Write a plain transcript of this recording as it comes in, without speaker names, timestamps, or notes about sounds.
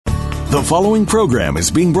The following program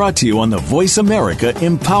is being brought to you on the Voice America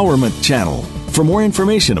Empowerment Channel. For more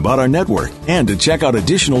information about our network and to check out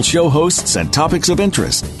additional show hosts and topics of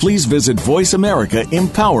interest, please visit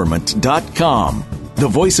voiceamericaempowerment.com. The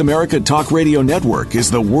Voice America Talk Radio Network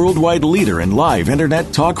is the worldwide leader in live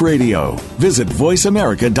Internet talk radio. Visit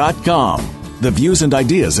voiceamerica.com. The views and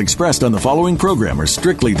ideas expressed on the following program are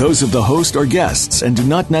strictly those of the host or guests and do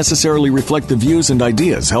not necessarily reflect the views and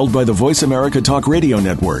ideas held by the Voice America Talk Radio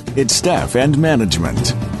Network, its staff, and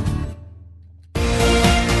management.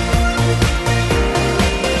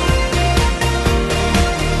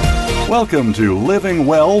 Welcome to Living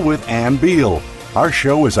Well with Ann Beal. Our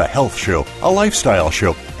show is a health show, a lifestyle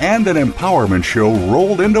show, and an empowerment show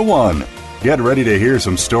rolled into one. Get ready to hear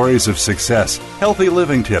some stories of success, healthy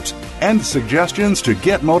living tips, and suggestions to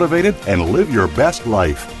get motivated and live your best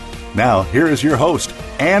life. Now, here is your host,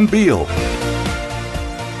 Ann Beal.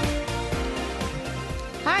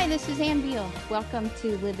 Hi, this is Ann Beal. Welcome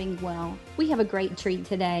to Living Well. We have a great treat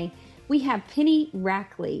today. We have Penny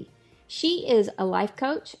Rackley. She is a life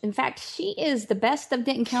coach. In fact, she is the Best of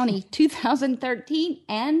Denton County 2013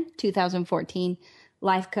 and 2014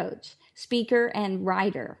 life coach, speaker, and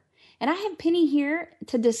writer. And I have Penny here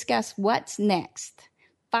to discuss what's next.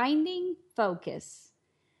 Finding focus.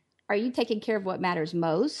 Are you taking care of what matters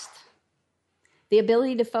most? The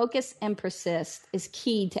ability to focus and persist is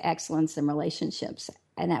key to excellence in relationships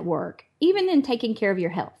and at work, even in taking care of your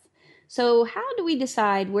health. So how do we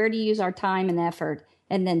decide where to use our time and effort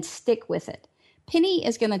and then stick with it? Penny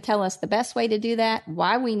is going to tell us the best way to do that,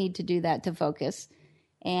 why we need to do that to focus.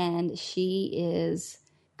 And she is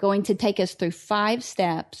going to take us through 5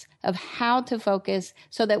 steps of how to focus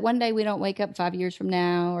so that one day we don't wake up 5 years from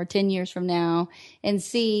now or 10 years from now and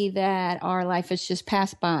see that our life has just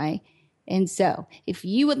passed by. And so if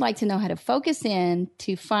you would like to know how to focus in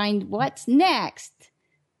to find what's next,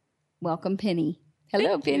 welcome Penny.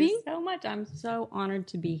 Hello, Penny. Thank you so much. I'm so honored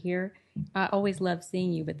to be here. I always love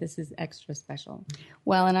seeing you, but this is extra special.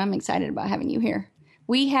 Well, and I'm excited about having you here.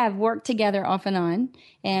 We have worked together off and on,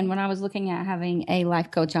 and when I was looking at having a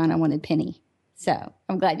life coach on, I wanted Penny. So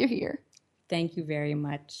I'm glad you're here. Thank you very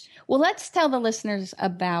much. Well, let's tell the listeners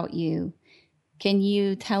about you. Can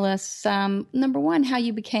you tell us, number one, how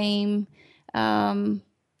you became to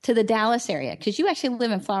the Dallas area? Because you actually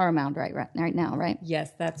live in Flower Mound right now, right?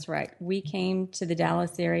 Yes, that's right. We came to the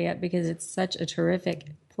Dallas area because it's such a terrific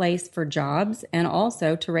place for jobs and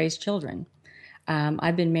also to raise children.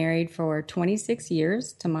 I've been married for 26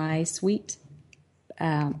 years to my sweet,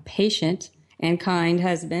 patient, and kind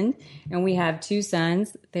husband, and we have 2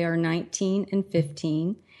 sons. They are 19 and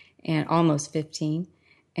 15, and almost 15,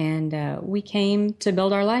 and we came to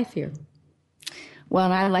build our life here. Well,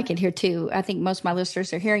 and I like it here too. I think most of my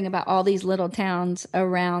listeners are hearing about all these little towns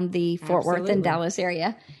around the Fort Worth and Dallas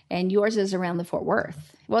area, and yours is around the Fort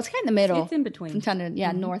Worth. Well, it's kind of in the middle. It's in between.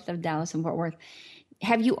 North of Dallas and Fort Worth.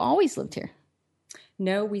 Have you always lived here?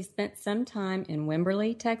 No, we spent some time in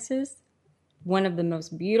Wimberley, Texas, one of the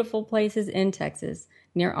most beautiful places in Texas,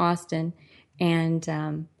 near Austin. And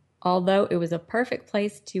although it was a perfect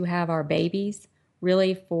place to have our babies,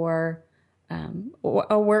 really for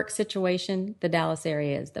a work situation, the Dallas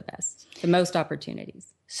area is the best, the most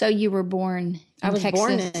opportunities. So you were born in Texas? I was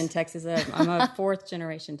born in Texas. I'm a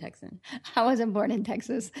 4th-generation Texan. I wasn't born in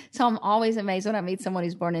Texas. So I'm always amazed when I meet someone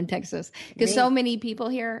who's born in Texas because so many people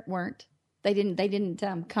here weren't. They didn't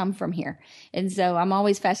come from here. And so I'm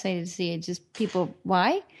always fascinated to see it. Just people,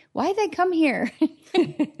 why did they come here?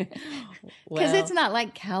 Because it's not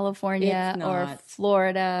like California or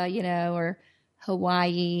Florida, or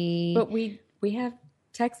Hawaii. But we have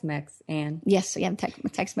Tex-Mex, Ann. Yes, we have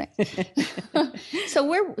Tex-Mex.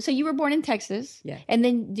 So you were born in Texas. Yeah. And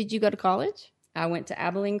then did you go to college? I went to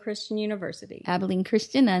Abilene Christian University. Abilene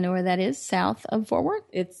Christian, I know where that is, south of Fort Worth.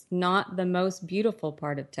 It's not the most beautiful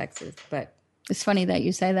part of Texas, but... It's funny that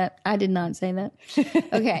you say that. I did not say that.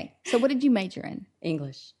 Okay, so what did you major in?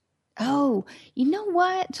 English. Oh, you know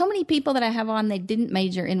what? So many people that I have on, they didn't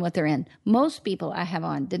major in what they're in. Most people I have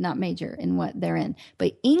on did not major in what they're in.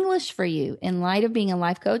 But English for you, in light of being a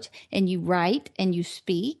life coach, and you write and you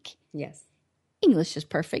speak. Yes. English is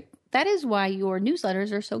perfect. That is why your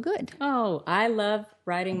newsletters are so good. Oh, I love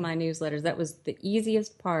writing my newsletters. That was the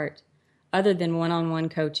easiest part, other than one-on-one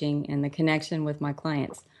coaching and the connection with my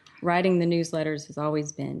clients. Writing the newsletters has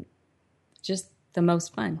always been just the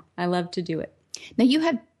most fun. I love to do it. Now, you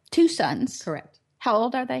have 2 sons. Correct. How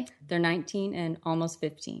old are they? They're 19 and almost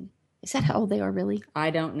 15. Is that how old they are, really?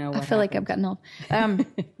 I don't know. I feel like I've gotten old.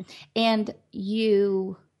 And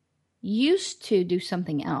you used to do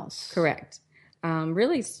something else. Correct.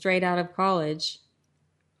 Really straight out of college,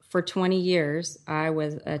 for 20 years, I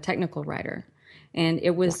was a technical writer. And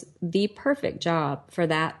it was the perfect job for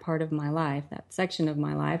that part of my life, that section of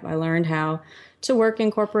my life. I learned how to work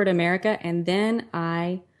in corporate America, and then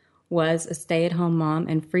I was a stay-at-home mom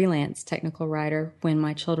and freelance technical writer when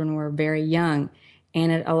my children were very young.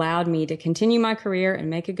 And it allowed me to continue my career and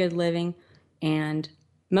make a good living, and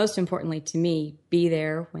most importantly to me, be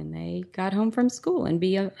there when they got home from school and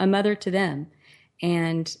be a mother to them.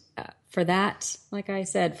 And for that, like I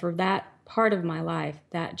said, for that part of my life,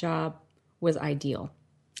 that job was ideal.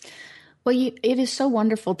 Well, it is so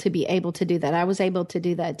wonderful to be able to do that. I was able to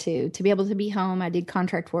do that too. To be able to be home, I did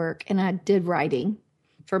contract work and I did writing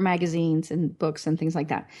for magazines and books and things like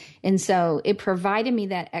that. And so it provided me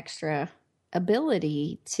that extra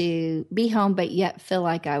ability to be home, but yet feel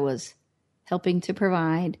like I was helping to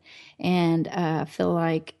provide and feel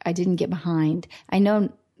like I didn't get behind. I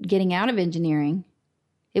know getting out of engineering,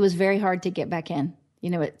 it was very hard to get back in. You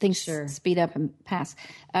know, things speed up and pass.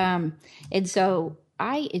 And so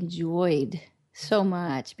I enjoyed so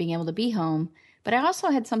much being able to be home, but I also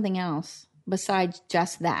had something else besides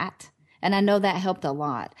just that. And I know that helped a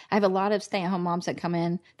lot. I have a lot of stay-at-home moms that come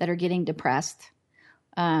in that are getting depressed,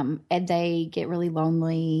 and they get really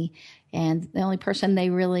lonely. And the only person they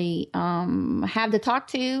really have to talk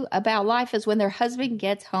to about life is when their husband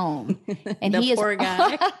gets home. And the poor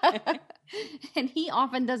guy. And he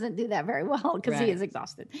often doesn't do that very well because he is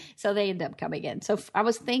exhausted. So they end up coming in. So I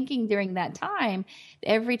was thinking during that time,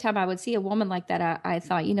 every time I would see a woman like that, I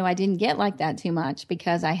thought, you know, I didn't get like that too much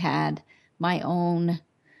because I had my own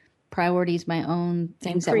priorities, my own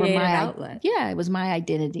things that were my outlet. Yeah, it was my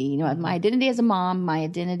identity. You know, my identity as a mom, my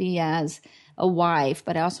identity as a wife,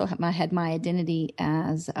 but I also had my identity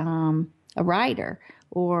as a writer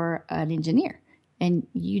or an engineer. And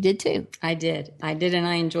you did too. I did, and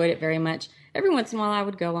I enjoyed it very much. Every once in a while, I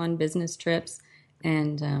would go on business trips,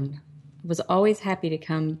 and was always happy to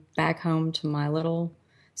come back home to my little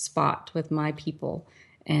spot with my people,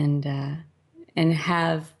 and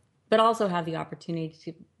have, but also have the opportunity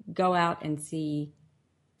to go out and see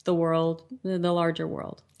the world, the larger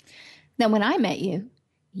world. Now, when I met you,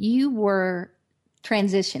 you were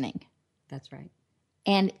transitioning. That's right.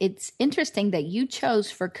 And it's interesting that you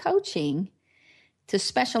chose for coaching to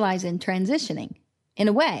specialize in transitioning in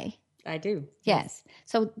a way. I do. Yes.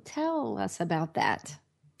 So tell us about that.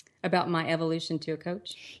 About my evolution to a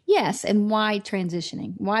coach? Yes. And why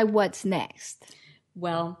transitioning? Why what's next?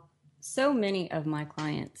 Well, so many of my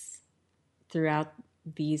clients throughout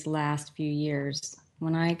these last few years,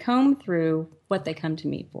 when I comb through what they come to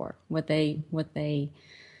me for, what they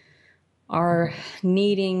are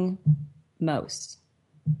needing most,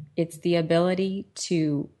 it's the ability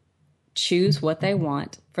to choose what they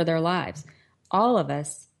want for their lives. All of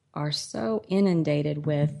us are so inundated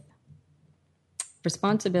with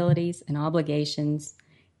responsibilities and obligations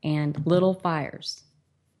and little fires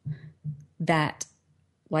that,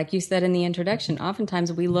 like you said in the introduction,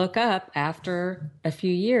 oftentimes we look up after a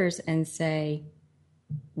few years and say,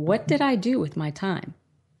 what did I do with my time?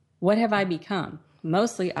 What have I become?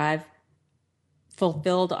 Mostly I've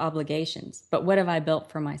fulfilled obligations, but what have I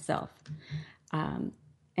built for myself?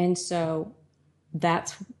 And so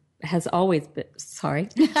that's always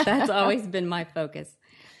been my focus,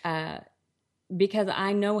 because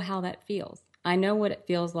I know how that feels. I know what it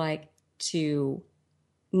feels like to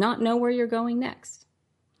not know where you're going next.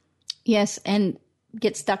 Yes, and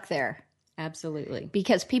get stuck there. Absolutely.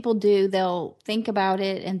 Because people they'll think about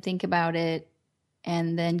it and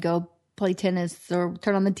then go play tennis or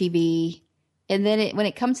turn on the TV. And then when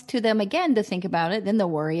it comes to them again to think about it, then they'll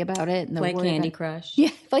worry about it. And play Candy Crush.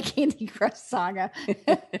 Yeah, play Candy Crush Saga.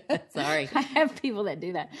 Sorry. I have people that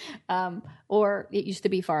do that. Or it used to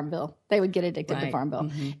be Farmville. They would get addicted to Farmville.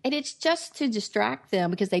 Mm-hmm. And it's just to distract them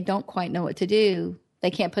because they don't quite know what to do.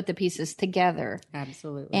 They can't put the pieces together.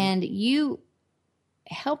 Absolutely. And you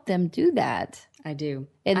help them do that. I do.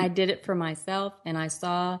 And I did it for myself, and I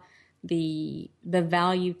saw the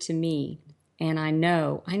value to me. And I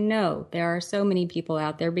know there are so many people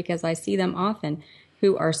out there, because I see them often,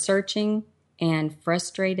 who are searching and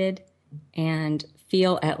frustrated and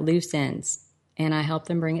feel at loose ends. And I help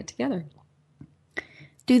them bring it together.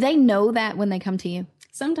 Do they know that when they come to you?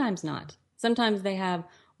 Sometimes not. Sometimes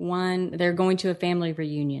they're going to a family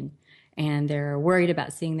reunion and they're worried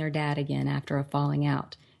about seeing their dad again after a falling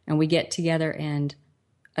out. And we get together and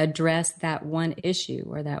address that one issue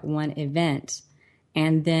or that one event.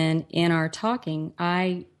 And then in our talking,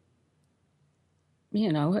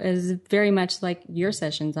 is very much like your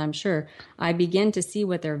sessions, I'm sure, I begin to see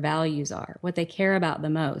what their values are, what they care about the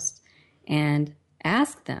most, and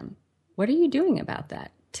ask them, what are you doing about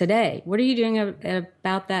that? today? What are you doing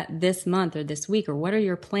about that this month or this week? Or what are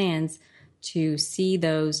your plans to see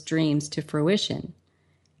those dreams to fruition?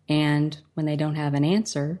 And when they don't have an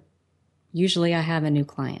answer, usually I have a new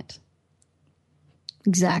client.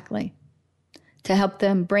 Exactly. To help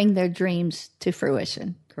them bring their dreams to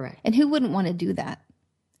fruition. Correct. And who wouldn't want to do that?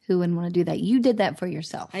 Who wouldn't want to do that? You did that for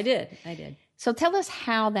yourself. I did. So tell us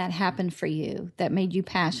how that happened for you, that made you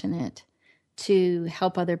passionate to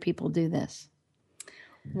help other people do this.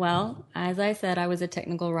 Well, as I said, I was a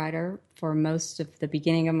technical writer for most of the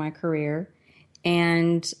beginning of my career.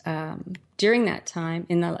 And during that time,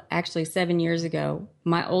 actually 7 years ago,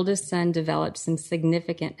 my oldest son developed some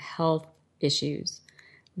significant health issues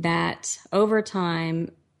that over time,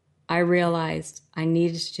 I realized I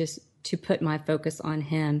needed to put my focus on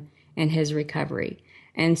him and his recovery.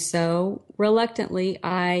 And so reluctantly,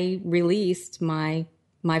 I released my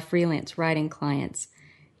freelance writing clients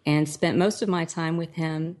and spent most of my time with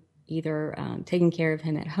him, either taking care of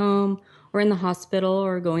him at home or in the hospital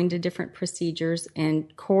or going to different procedures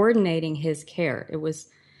and coordinating his care. It was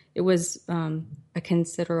a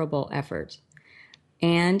considerable effort.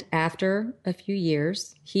 And after a few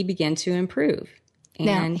years, he began to improve.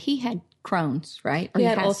 And now, he had Crohn's, right? Or he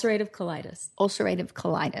had ulcerative colitis. Ulcerative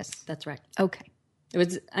colitis. That's right. Okay. It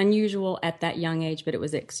was unusual at that young age, but it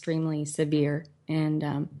was extremely severe.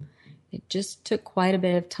 And it just took quite a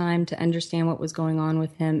bit of time to understand what was going on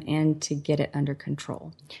with him and to get it under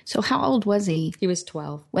control. So how old was he? He was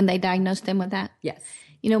 12. When they diagnosed him with that? Yes.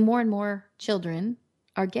 You know, more and more children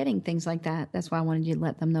are getting things like that. That's why I wanted you to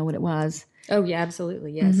let them know what it was. Oh, yeah,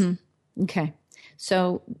 absolutely. Yes. Mm-hmm. Okay.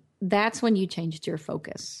 So that's when you changed your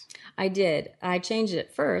focus. I did. I changed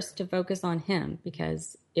it first to focus on him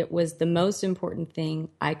because it was the most important thing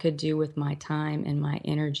I could do with my time and my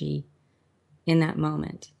energy in that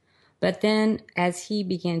moment. But then as he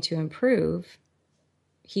began to improve,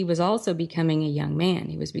 he was also becoming a young man.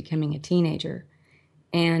 He was becoming a teenager.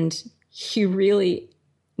 And he really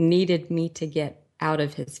needed me to get out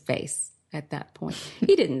of his face at that point.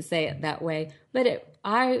 He didn't say it that way, but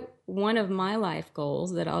one of my life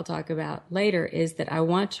goals that I'll talk about later is that I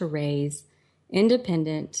want to raise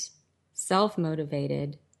independent,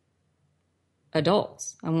 self-motivated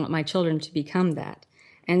adults. I want my children to become that.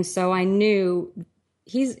 And so I knew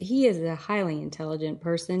he is a highly intelligent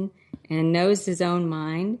person and knows his own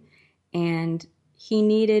mind, and he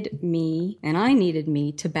needed me and I needed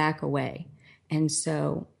me to back away. And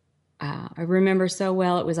so I remember so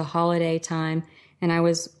well, it was a holiday time, and I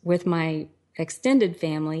was with my extended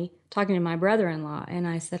family talking to my brother-in-law, and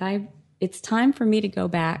I said, it's time for me to go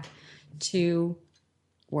back to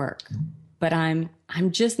work, but I'm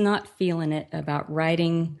just not feeling it about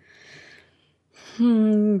writing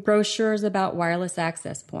brochures about wireless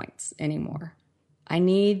access points anymore. I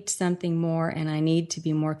need something more, and I need to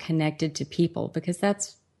be more connected to people because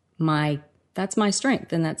that's my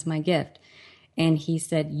strength and that's my gift. And he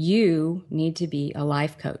said, you need to be a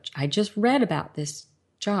life coach. I just read about this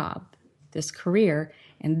job, this career,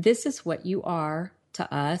 and this is what you are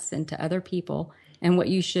to us and to other people and what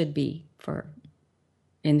you should be for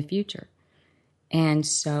in the future. And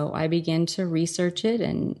so I began to research it,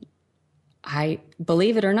 and I,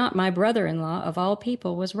 believe it or not, my brother-in-law of all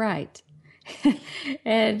people was right.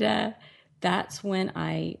 And that's when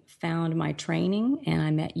I found my training and I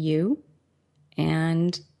met you.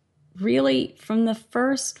 And really, from the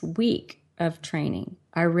first week of training,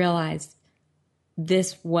 I realized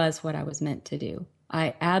this was what I was meant to do.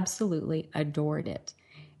 I absolutely adored it.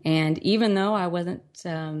 And even though I wasn't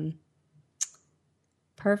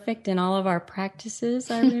perfect in all of our practices,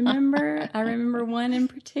 I remember one in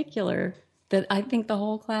particular that I think the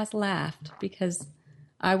whole class laughed because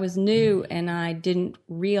I was new and I didn't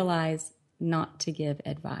realize not to give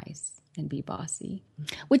advice and be bossy.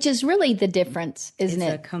 Which is really the difference, isn't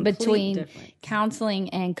it, between difference. Counseling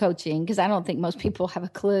and coaching? Because I don't think most people have a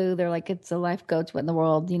clue. They're like, it's a life coach, what in the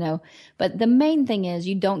world, you know? But the main thing is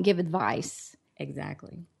you don't give advice.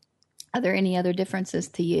 Exactly. Are there any other differences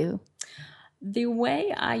to you? The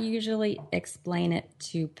way I usually explain it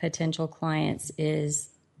to potential clients is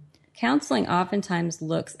counseling oftentimes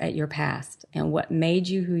looks at your past and what made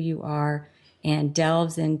you who you are and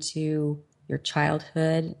delves into your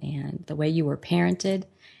childhood and the way you were parented.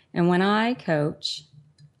 And when I coach,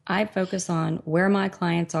 I focus on where my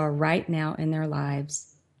clients are right now in their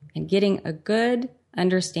lives and getting a good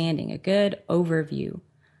understanding, a good overview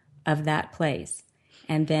of that place.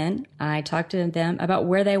 And then I talk to them about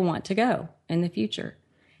where they want to go in the future.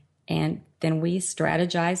 And then we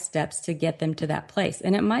strategize steps to get them to that place.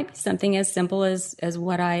 And it might be something as simple as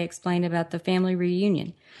what I explained about the family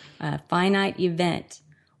reunion, a finite event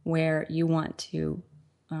where you want to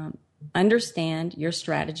understand your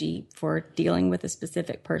strategy for dealing with a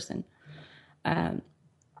specific person. I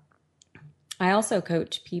also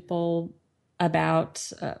coach people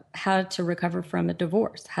about how to recover from a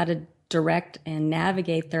divorce, how to direct and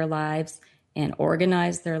navigate their lives and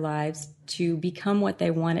organize their lives to become what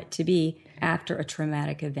they want it to be after a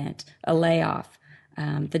traumatic event, a layoff,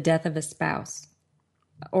 the death of a spouse.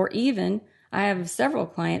 Or even, I have several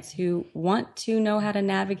clients who want to know how to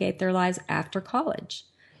navigate their lives after college.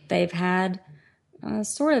 They've had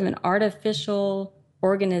sort of an artificial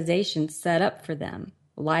organization set up for them,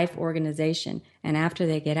 life organization. And after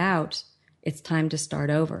they get out, it's time to start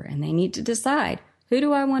over. And they need to decide, who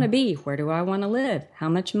do I want to be? Where do I want to live? How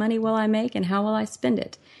much money will I make? And how will I spend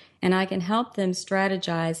it? And I can help them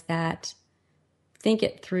strategize that, think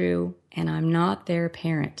it through, and I'm not their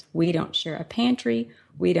parent. We don't share a pantry.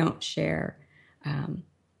 We don't share an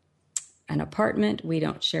apartment. We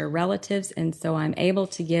don't share relatives. And so I'm able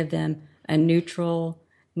to give them a neutral,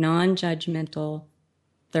 non-judgmental,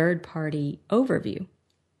 third-party overview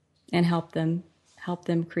and help them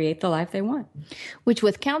create the life they want. Which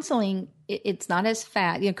with counseling, it's not as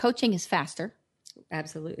fast. Coaching is faster.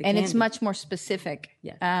 Absolutely. And it's much more specific.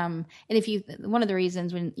 Yes. And one of the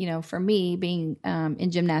reasons when, for me being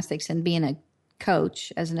in gymnastics and being a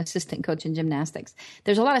coach as an assistant coach in gymnastics,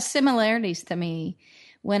 there's a lot of similarities to me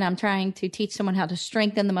when I'm trying to teach someone how to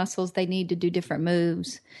strengthen the muscles they need to do different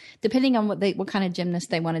moves, depending on what kind of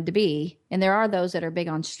gymnast they wanted to be. And there are those that are big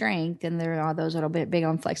on strength, and there are those that are big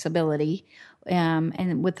on flexibility.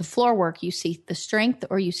 And with the floor work, you see the strength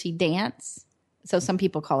or you see dance. So some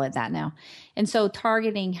people call it that now. And so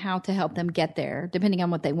targeting how to help them get there, depending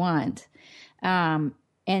on what they want.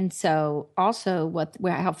 And so also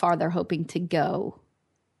how far they're hoping to go.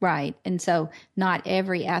 Right. And so not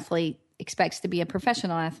every athlete expects to be a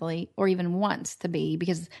professional athlete or even wants to be,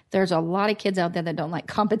 because there's a lot of kids out there that don't like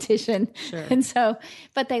competition. Sure. And so,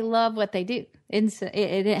 but they love what they do. And so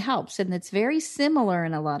it helps. And it's very similar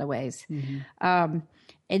in a lot of ways. Mm-hmm.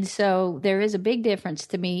 And so there is a big difference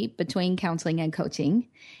to me between counseling and coaching.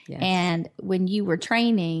 Yes. And when you were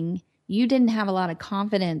training, you didn't have a lot of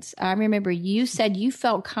confidence. I remember you said you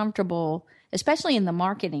felt comfortable, especially in the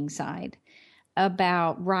marketing side,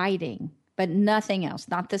 about writing, but nothing else,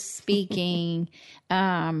 not the speaking.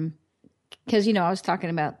 Because, I was talking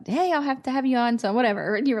about, hey, I'll have to have you on, so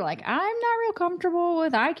whatever. And you were like, I'm not real comfortable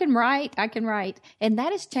with, I can write. And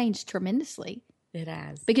that has changed tremendously. It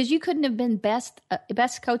has. Because you couldn't have been best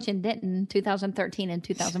coach in Denton 2013 and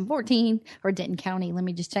 2014, or Denton County. Let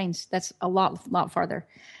me just change. That's a lot farther.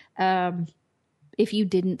 If you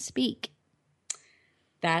didn't speak.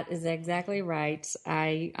 That is exactly right.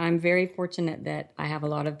 I'm very fortunate that I have a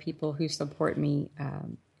lot of people who support me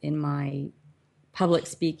in my public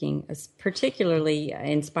speaking, particularly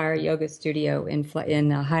Inspire Yoga Studio in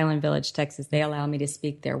Highland Village, Texas. They allow me to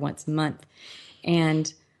speak there once a month.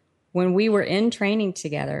 And when we were in training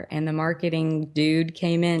together and the marketing dude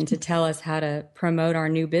came in to tell us how to promote our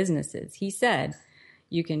new businesses, he said,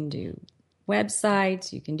 you can do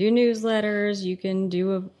websites, you can do newsletters, you can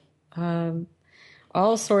do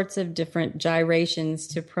all sorts of different gyrations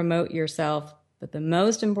to promote yourself. But the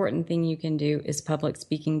most important thing you can do is public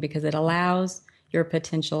speaking, because it allows your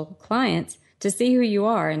potential clients to see who you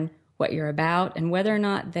are and what you're about and whether or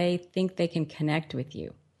not they think they can connect with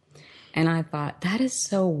you. And I thought, that is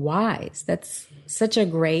so wise. That's such a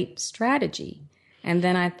great strategy. And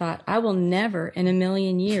then I thought, I will never in a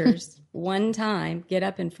million years one time get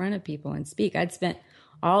up in front of people and speak. I'd spent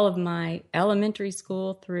all of my elementary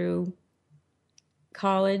school through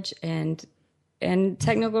college and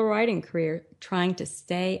technical writing career trying to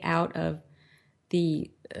stay out of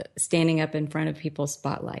the standing up in front of people's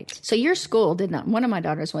spotlight. So your school did not. One of my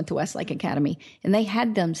daughters went to Westlake Academy, and they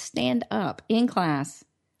had them stand up in class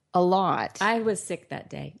a lot. I was sick that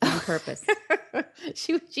day on purpose.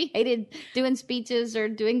 She hated doing speeches or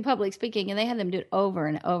doing public speaking, and they had them do it over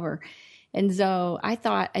and over. And so I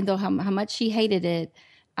thought, and though how much she hated it,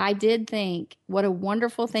 I did think what a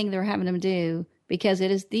wonderful thing they're having them do, because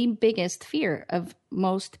it is the biggest fear of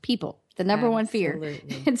most people. The number one fear.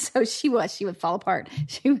 And so she would fall apart.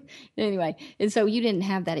 Anyway. And so you didn't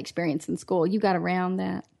have that experience in school. You got around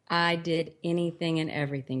that. I did anything and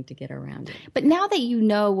everything to get around it. But now that you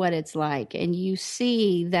know what it's like and you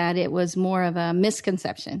see that it was more of a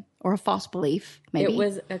misconception or a false belief, maybe. It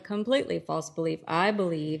was a completely false belief. I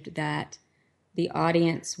believed that the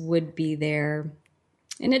audience would be there.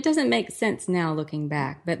 And it doesn't make sense now looking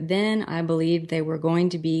back. But then I believed they were going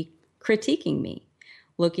to be critiquing me,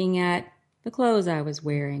 looking at the clothes I was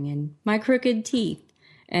wearing and my crooked teeth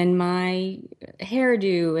and my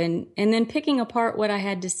hairdo, and then picking apart what I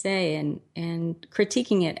had to say and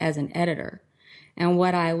critiquing it as an editor. And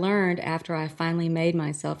what I learned after I finally made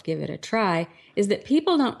myself give it a try is that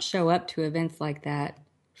people don't show up to events like that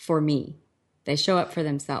for me. They show up for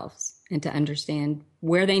themselves and to understand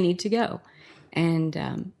where they need to go.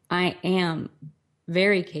 And I am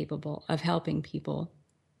very capable of helping people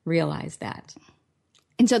realize that.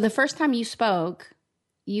 And so the first time you spoke,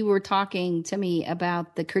 you were talking to me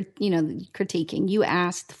about the critiquing. You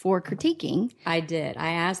asked for critiquing. I did.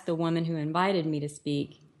 I asked the woman who invited me to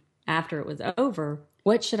speak after it was over,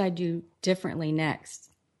 what should I do differently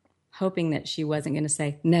next? Hoping that she wasn't going to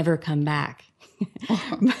say, never come back.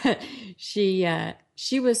 But she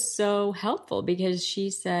was so helpful because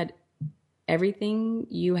she said, everything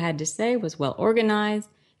you had to say was well organized.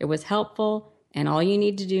 It was helpful. And all you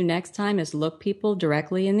need to do next time is look people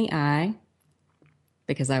directly in the eye,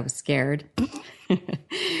 because I was scared.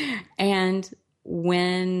 And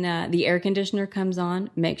when the air conditioner comes on,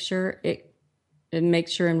 make sure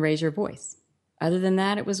and raise your voice. Other than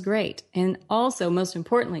that, it was great. And also, most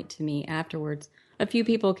importantly to me afterwards, a few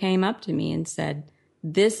people came up to me and said,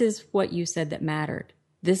 this is what you said that mattered.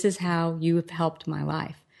 This is how you have helped my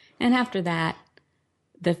life. And after that,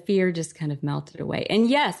 the fear just kind of melted away. And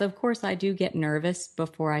yes, of course, I do get nervous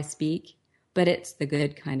before I speak, but it's the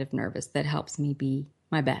good kind of nervous that helps me be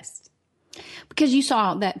my best. Because you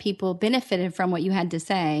saw that people benefited from what you had to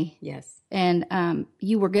say. Yes. And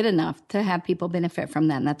you were good enough to have people benefit from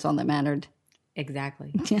that, and that's all that mattered.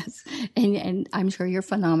 Exactly. Yes. And I'm sure you're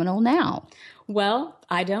phenomenal now. Well,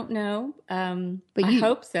 I don't know, but I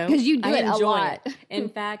hope so. Because you do it a lot. In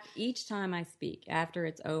fact, each time I speak, after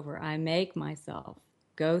it's over, I make myself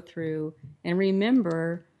go through and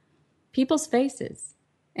remember people's faces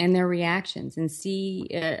and their reactions and see,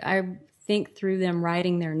 I think through them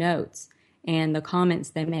writing their notes and the comments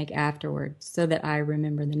they make afterwards so that I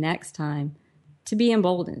remember the next time to be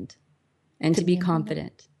emboldened and to be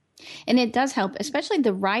confident. And it does help, especially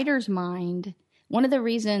the writer's mind. One of the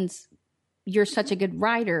reasons you're such a good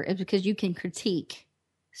writer is because you can critique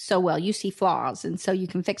so well. You see flaws, and so you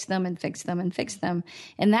can fix them and fix them and fix them.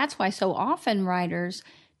 And that's why so often writers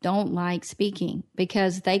don't like speaking,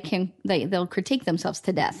 because they'll critique themselves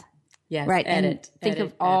to death. Yes, right. And think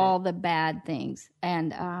of all the bad things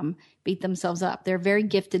and beat themselves up. They're very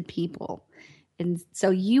gifted people. And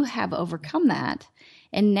so you have overcome that.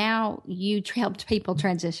 And now you helped people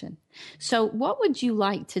transition. So what would you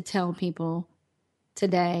like to tell people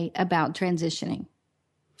today about transitioning?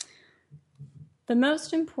 The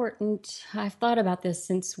most important, I've thought about this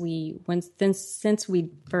since we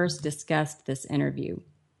first discussed this interview.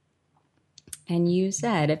 And you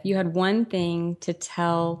said, if you had one thing to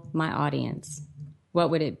tell my audience, what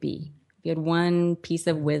would it be? If you had one piece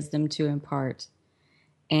of wisdom to impart.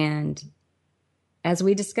 And as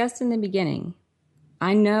we discussed in the beginning,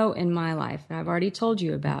 I know in my life, I've already told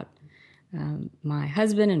you about my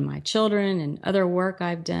husband and my children and other work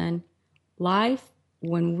I've done. Life,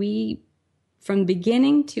 from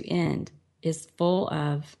beginning to end, is full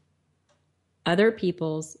of other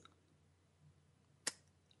people's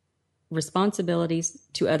responsibilities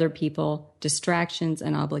to other people, distractions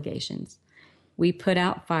and obligations. We put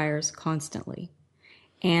out fires constantly.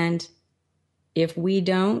 And if we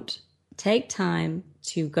don't take time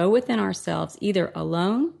to go within ourselves, either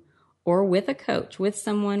alone or with a coach, with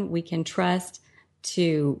someone we can trust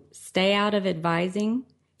to stay out of advising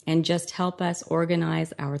and just help us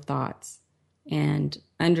organize our thoughts and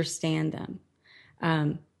understand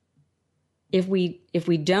them. If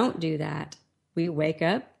we don't do that, we wake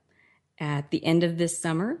up at the end of this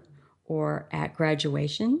summer or at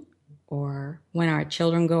graduation or when our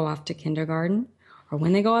children go off to kindergarten or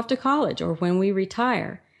when they go off to college or when we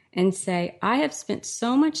retire and say, I have spent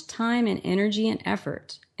so much time and energy and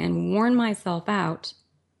effort and worn myself out,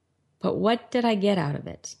 but what did I get out of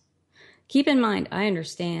it? Keep in mind, I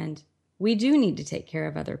understand we do need to take care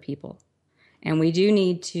of other people and we do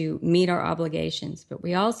need to meet our obligations, but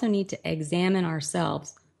we also need to examine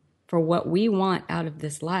ourselves for what we want out of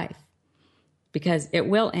this life, because it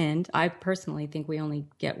will end. I personally think we only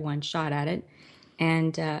get one shot at it.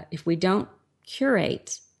 And if we don't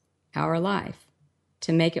curate our life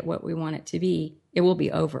to make it what we want it to be, it will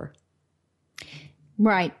be over.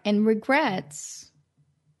 Right. And regrets,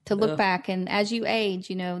 to look back, and as you age,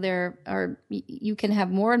 you can have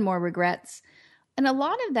more and more regrets. And a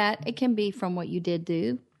lot of that, it can be from what you did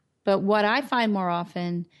do But what I find more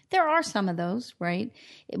often, there are some of those, right?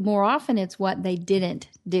 More often it's what they didn't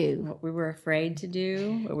do. What we were afraid to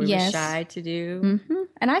do, what we Yes. were shy to do. Mm-hmm.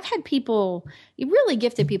 And I've had people, really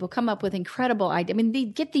gifted people, come up with incredible ideas. I mean, they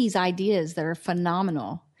get these ideas that are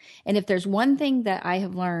phenomenal. And if there's one thing that I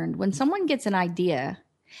have learned, when someone gets an idea,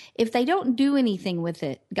 if they don't do anything with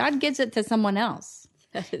it, God gives it to someone else.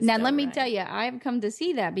 Now, let me tell you, I've come to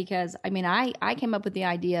see that because, I mean, I came up with the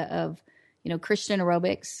idea of, Christian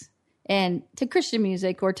aerobics and to Christian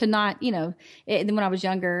music, or to not, when I was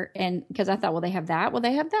younger, and because I thought, well, they have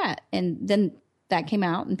that. And then that came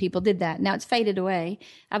out and people did that. Now it's faded away.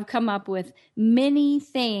 I've come up with many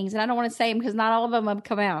things, and I don't want to say them because not all of them have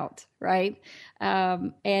come out, right?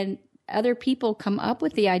 And other people come up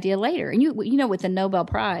with the idea later. And with the Nobel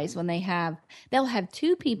Prize, when they'll have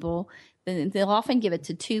two people, they'll often give it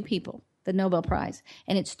to two people, the Nobel Prize.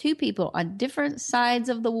 And it's two people on different sides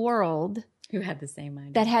of the world who had the same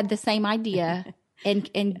idea. That had the same idea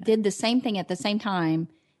and did the same thing at the same time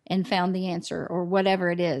and found the answer or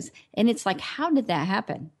whatever it is. And it's like, how did that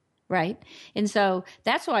happen? Right? And so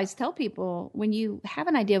that's why I tell people, when you have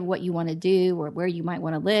an idea of what you want to do or where you might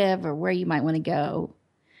want to live or where you might want to go,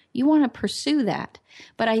 you want to pursue that.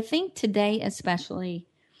 But I think today especially,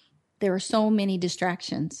 there are so many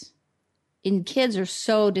distractions. And kids are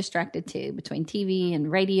so distracted too, between TV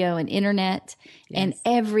and radio and internet and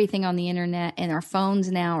everything on the internet. And our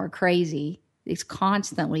phones now are crazy. It's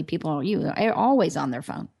constantly people are always on their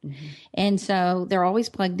phone. Mm-hmm. And so they're always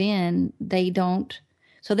plugged in.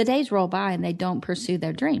 So the days roll by and they don't pursue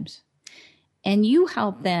their dreams. And you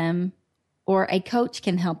help them, or a coach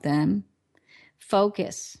can help them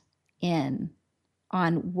focus in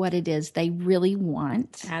on what it is they really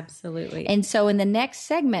want. Absolutely. And so in the next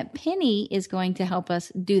segment, Penny is going to help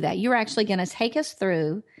us do that. You're actually going to take us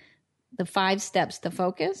through the 5 steps to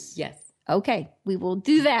focus. Yes. Okay. We will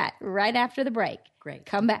do that right after the break. Great.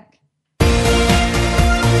 Come back.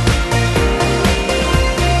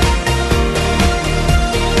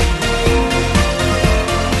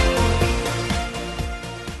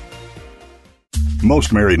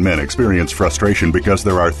 Most married men experience frustration because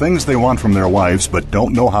there are things they want from their wives but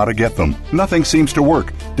don't know how to get them. Nothing seems to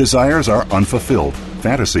work. Desires are unfulfilled,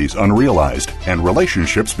 fantasies unrealized, and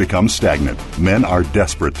relationships become stagnant. Men are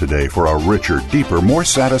desperate today for a richer, deeper, more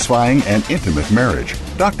satisfying, and intimate marriage.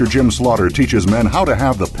 Dr. Jim Slaughter teaches men how to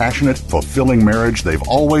have the passionate, fulfilling marriage they've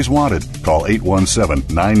always wanted. Call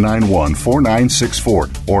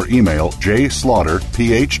 817-991-4964 or email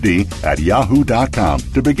jslaughterphd@yahoo.com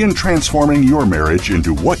to begin transforming your marriage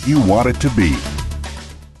into what you want it to be.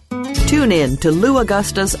 Tune in to Lou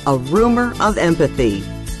Augusta's A Rumor of Empathy.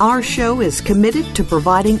 Our show is committed to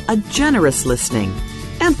providing a generous listening,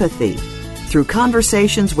 empathy, through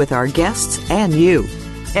conversations with our guests and you.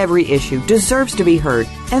 Every issue deserves to be heard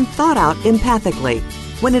and thought out empathically.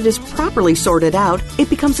 When it is properly sorted out, it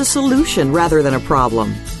becomes a solution rather than a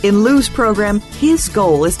problem. In Lou's program, his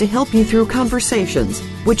goal is to help you through conversations,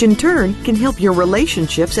 which in turn can help your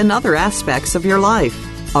relationships and other aspects of your life.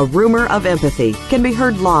 A Rumor of Empathy can be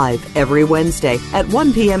heard live every Wednesday at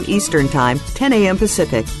 1 p.m. Eastern Time, 10 a.m.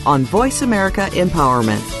 Pacific on Voice America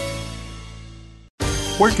Empowerment.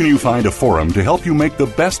 Where can you find a forum to help you make the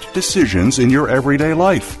best decisions in your everyday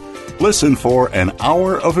life? Listen for An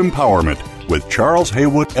Hour of Empowerment with Charles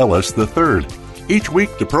Haywood Ellis III. Each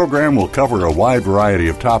week, the program will cover a wide variety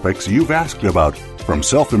of topics you've asked about, from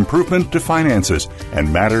self-improvement to finances,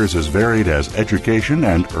 and matters as varied as education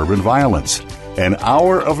and urban violence. An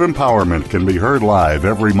Hour of Empowerment can be heard live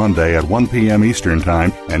every Monday at 1 p.m. Eastern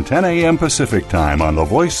Time and 10 a.m. Pacific Time on the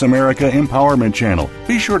Voice America Empowerment Channel.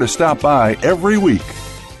 Be sure to stop by every week.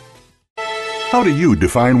 How do you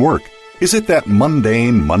define work? Is it that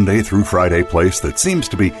mundane Monday through Friday place that seems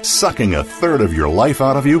to be sucking a third of your life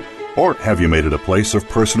out of you? Or have you made it a place of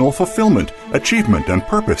personal fulfillment, achievement, and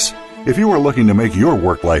purpose? If you are looking to make your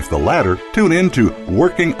work life the latter, tune in to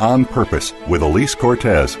Working on Purpose with Elise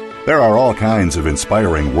Cortez. There are all kinds of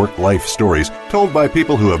inspiring work-life stories told by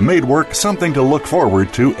people who have made work something to look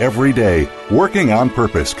forward to every day. Working on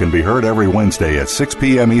Purpose can be heard every Wednesday at 6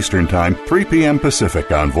 p.m. Eastern Time, 3 p.m.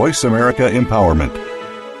 Pacific on Voice America Empowerment.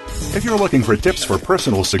 If you're looking for tips for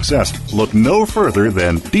personal success, look no further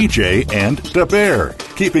than DJ and Da Bear,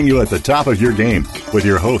 keeping you at the top of your game with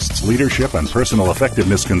your hosts, leadership and personal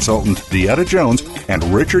effectiveness consultant Deetta Jones and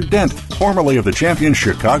Richard Dent, formerly of the champion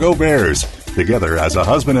Chicago Bears. Together as a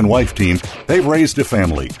husband and wife team, they've raised a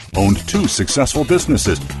family, owned 2 successful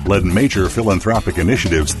businesses, led major philanthropic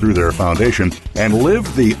initiatives through their foundation, and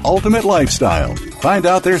lived the ultimate lifestyle. Find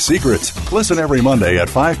out their secrets. Listen every Monday at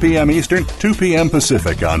 5 p.m. Eastern, 2 p.m.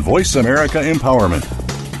 Pacific on Voice America Empowerment.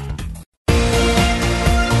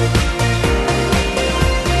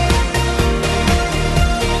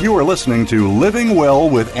 You are listening to Living Well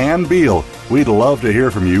with Ann Beal. We'd love to hear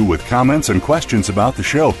from you with comments and questions about the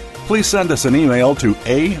show. Please send us an email to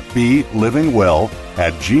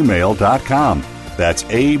ablivingwell@gmail.com. That's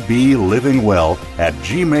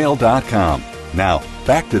ablivingwell@gmail.com. Now,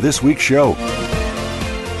 back to this week's show.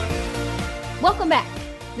 Welcome back.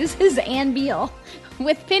 This is Ann Beal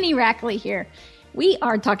with Penny Rackley here. We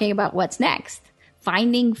are talking about what's next,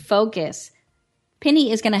 finding focus.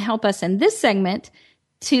 Penny is going to help us in this segment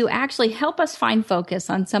to actually help us find focus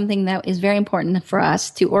on something that is very important for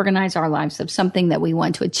us to organize our lives of something that we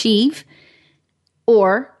want to achieve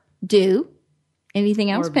or do.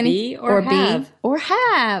 Anything else, or Penny? Be or have. Be or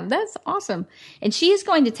have. That's awesome. And she is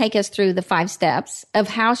going to take us through the 5 steps of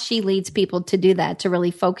how she leads people to do that, to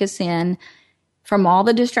really focus in from all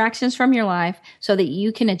the distractions from your life so that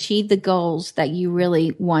you can achieve the goals that you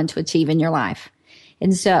really want to achieve in your life.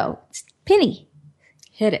 And so, Penny,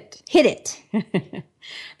 hit it. Hit it.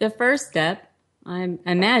 The first step, I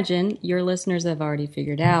imagine your listeners have already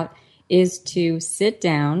figured out, is to sit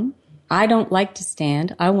down. I don't like to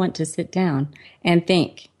stand. I want to sit down and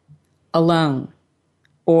think alone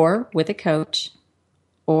or with a coach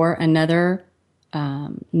or another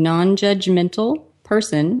non-judgmental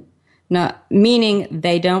person, not meaning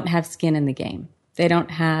they don't have skin in the game. They don't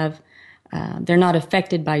have, they're not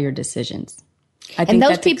affected by your decisions. I think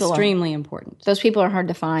that's extremely important. Those people are hard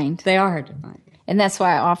to find. They are hard to find. And that's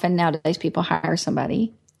why often nowadays people hire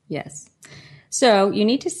somebody. Yes. So you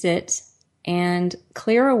need to sit and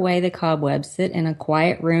clear away the cobwebs. Sit in a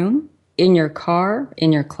quiet room, in your car,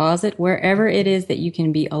 in your closet, wherever it is that you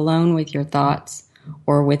can be alone with your thoughts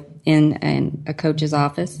or in a coach's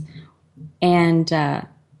office, and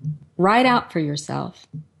write out for yourself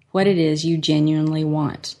what it is you genuinely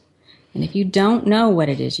want. And if you don't know what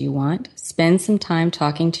it is you want, spend some time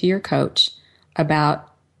talking to your coach about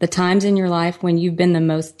the times in your life when you've been the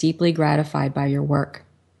most deeply gratified by your work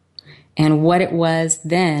and what it was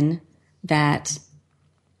then that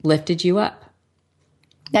lifted you up.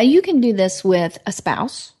 Now, you can do this with a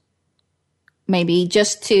spouse, maybe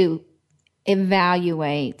just to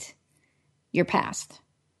evaluate your past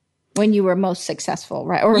when you were most successful,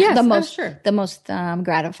 right? Or yes, the most, sure. the most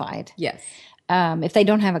gratified. Yes. If they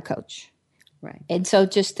don't have a coach. Right. And so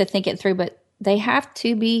just to think it through, but they have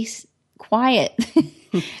to be quiet.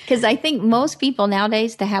 Because I think most people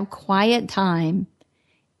nowadays, to have quiet time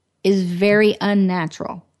is very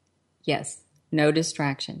unnatural. Yes. No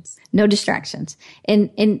distractions. No distractions. And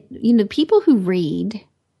you know, people who read,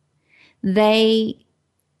 they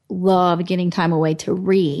love getting time away to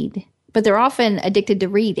read, but they're often addicted to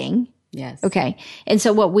reading. Yes. Okay. And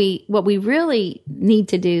so what we really need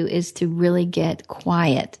to do is to really get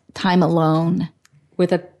quiet, time alone.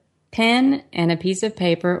 With a pen and a piece of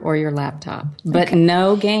paper or your laptop, but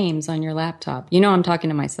no games on your laptop. You know, I'm talking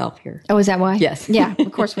to myself here. Oh, is that why? Yes. Yeah,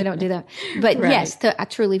 of course we don't do that. But Right. yes, to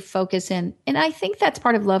truly focus in. And I think that's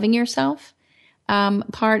part of loving yourself,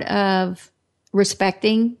 part of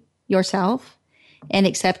respecting yourself and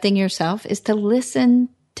accepting yourself is to listen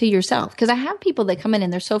to yourself. Because I have people that come in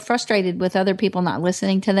and they're so frustrated with other people not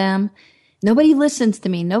listening to them. Nobody listens to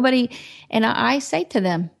me. And I say to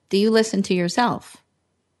them, do you listen to yourself?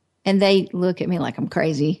 And they look at me like I'm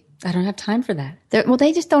crazy. I don't have time for that.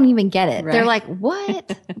 They just don't even get it. Right. They're like,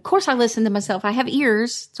 what? Of course I listen to myself. I have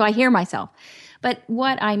ears, so I hear myself. But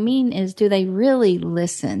what I mean is, do they really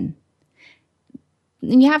listen?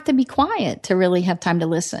 And you have to be quiet to really have time to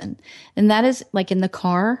listen. And that is like in the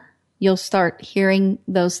car, you'll start hearing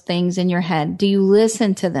those things in your head. Do you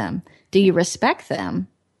listen to them? Do you respect them?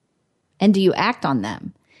 And do you act on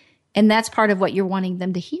them? And that's part of what you're wanting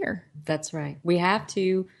them to hear. That's right. We have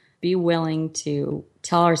to be willing to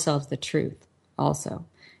tell ourselves the truth also.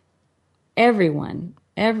 Everyone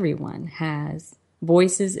has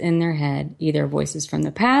voices in their head, either voices from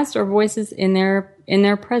the past or voices in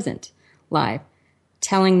their present life,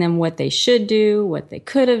 telling them what they should do, what they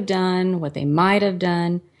could have done, what they might have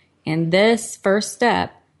done. And this first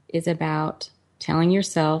step is about telling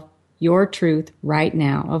yourself your truth right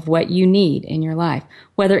now of what you need in your life,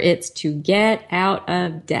 whether it's to get out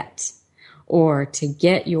of debt or to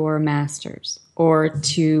get your master's or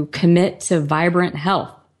to commit to vibrant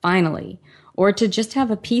health, finally, or to just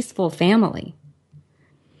have a peaceful family.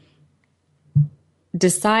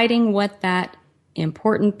 Deciding what that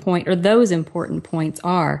important point or those important points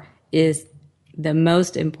are is the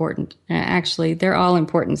most important. Actually, they're all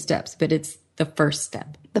important steps, but it's the first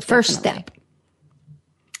step. The first step.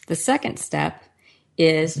 The second step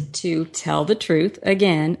is to tell the truth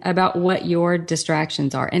again about what your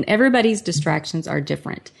distractions are. And everybody's distractions are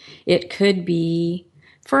different. It could be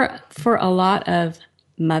for a lot of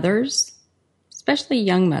mothers, especially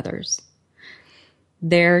young mothers.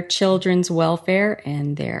 Their children's welfare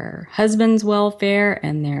and their husband's welfare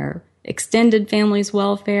and their extended family's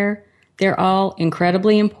welfare, they're all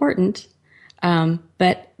incredibly important,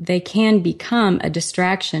 but they can become a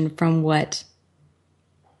distraction from what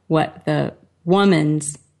the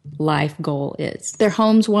woman's life goal is. Their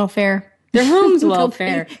home's welfare. Their home's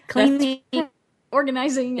welfare. Cleaning,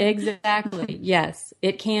 organizing. Exactly. Yes.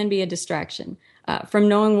 It can be a distraction from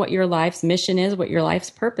knowing what your life's mission is, what your life's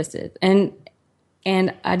purpose is.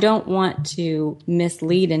 And I don't want to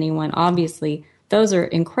mislead anyone. Obviously, those are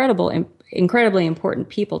incredibly important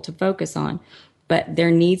people to focus on, but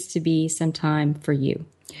there needs to be some time for you.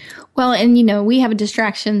 Well, and we have a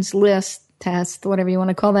distractions list, test, whatever you want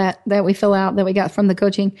to call that we fill out, that we got from the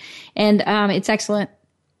coaching. And it's excellent.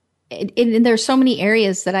 There's so many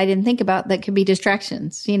areas that I didn't think about that could be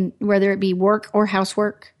distractions, whether it be work or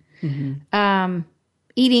housework,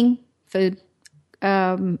 eating, food,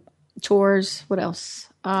 chores, what else?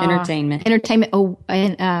 Entertainment. Oh,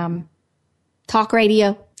 and talk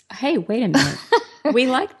radio. Hey, wait a minute. We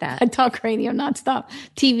like that. I talk radio nonstop.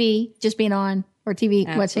 TV, just being on, or TV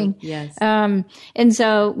watching. Yes. And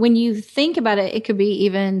so when you think about it, it could be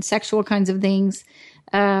even sexual kinds of things,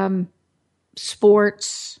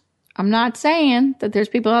 sports. I'm not saying that there's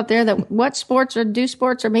people out there that watch sports or do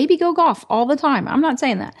sports or maybe go golf all the time. I'm not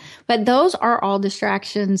saying that. But those are all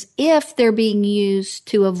distractions if they're being used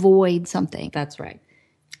to avoid something. That's right.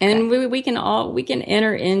 And we can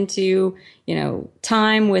enter into,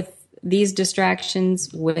 time with these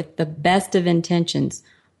distractions with the best of intentions.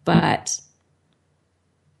 But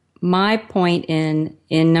my point in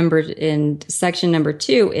section number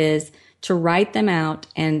 2 is to write them out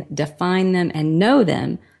and define them and know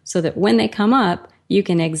them, so that when they come up, you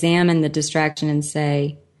can examine the distraction and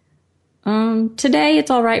say, today it's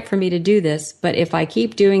all right for me to do this, but if I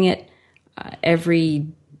keep doing it every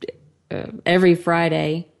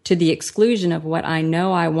Friday to the exclusion of what I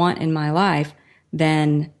know I want in my life,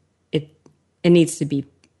 then it needs to be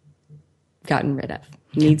gotten rid of.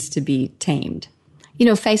 It needs to be tamed.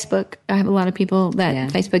 Facebook, I have a lot of people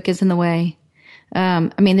that Facebook is in the way. They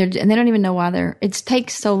don't even know why it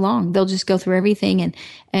takes so long. They'll just go through everything, and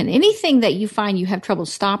anything that you find you have trouble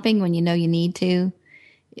stopping when you know you need to,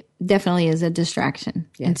 it definitely is a distraction.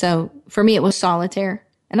 Yes. And so for me, it was solitaire,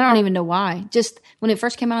 and I don't even know why. Just when it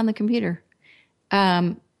first came out on the computer,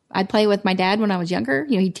 I'd play with my dad when I was younger.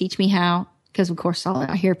 He'd teach me how, because of course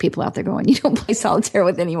I hear people out there going, "You don't play solitaire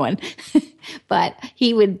with anyone," but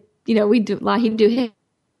he would, he'd do his.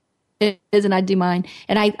 And I do mine.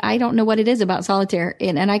 And I don't know what it is about solitaire.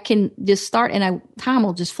 And I can just start and time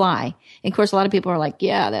will just fly. And of course, a lot of people are like,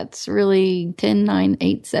 yeah, that's really 10, 9,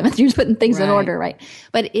 8, 7. You're just putting things in order, right?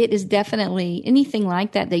 But it is definitely anything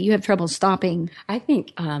like that you have trouble stopping. I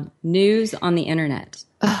think news on the internet.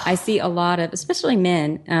 I see a lot of, especially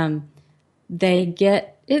men,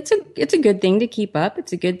 it's a good thing to keep up.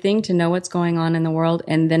 It's a good thing to know what's going on in the world.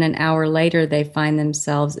 And then an hour later, they find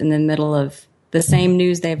themselves in the middle of the same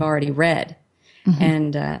news they've already read. Mm-hmm.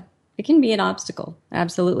 And it can be an obstacle,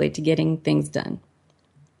 absolutely, to getting things done.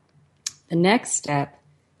 The next step,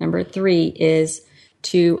 number 3, is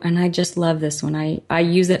and I just love this one. I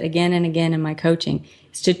use it again and again in my coaching,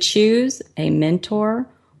 is to choose a mentor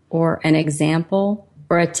or an example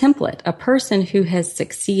or a template, a person who has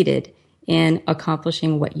succeeded in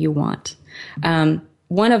accomplishing what you want.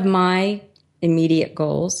 One of my immediate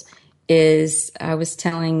goals is, I was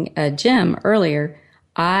telling Jim earlier,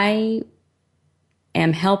 I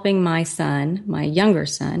am helping my son, my younger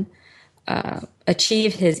son,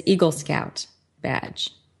 achieve his Eagle Scout badge.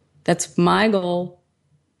 That's my goal,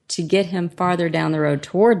 to get him farther down the road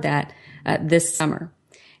toward that this summer.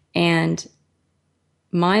 And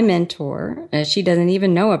my mentor, she doesn't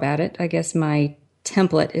even know about it. I guess my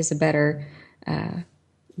template is a better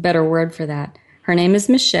word for that. Her name is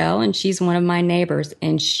Michelle, and she's one of my neighbors,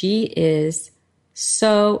 and she is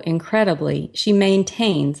so she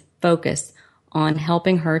maintains focus on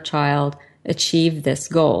helping her child achieve this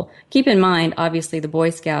goal. Keep in mind, obviously, the Boy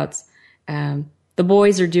Scouts, the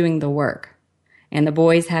boys are doing the work, and the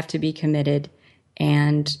boys have to be committed,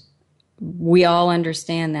 and we all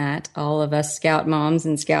understand that. All of us Scout moms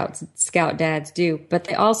and Scout dads do, but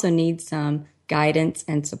they also need some guidance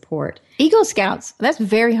and support. Eagle Scouts, that's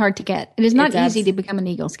very hard to get. It is not easy to become an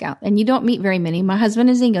Eagle Scout, and you don't meet very many. My husband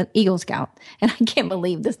is Eagle Scout, and I can't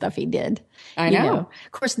believe the stuff he did. I know.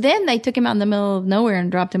 Of course, then they took him out in the middle of nowhere and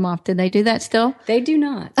dropped him off. Did they do that still? They do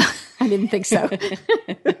not. I didn't think so.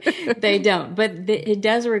 They don't, but it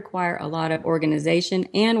does require a lot of organization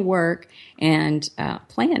and work and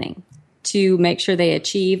planning to make sure they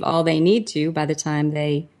achieve all they need to by the time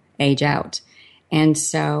they age out. And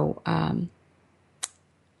so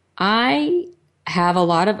I have a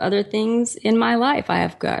lot of other things in my life. I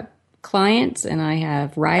have got clients, and I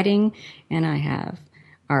have writing, and I have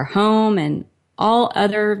our home, and all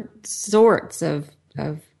other sorts of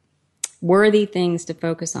worthy things to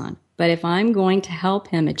focus on. But if I'm going to help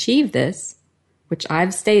him achieve this, which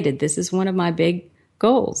I've stated, this is one of my big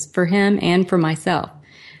goals for him and for myself,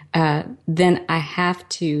 then I have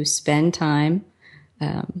to spend time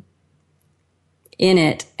in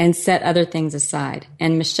it and set other things aside.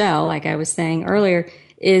 And Michelle, like I was saying earlier,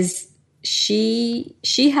 she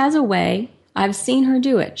has a way. I've seen her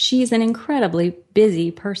do it. She's an incredibly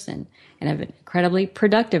busy person and an incredibly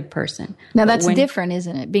productive person. Now that's different,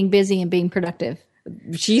 isn't it? Being busy and being productive.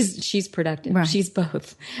 She's productive. Right. She's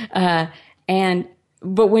both. But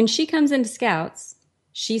when she comes into Scouts,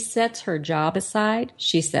 she sets her job aside.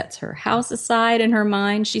 She sets her house aside in her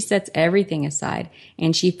mind. She sets everything aside,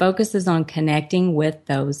 and she focuses on connecting with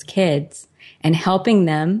those kids and helping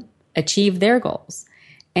them achieve their goals.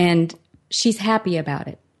 And she's happy about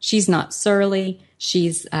it. She's not surly.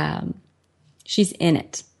 She's in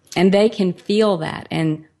it, and they can feel that.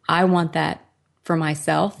 And I want that for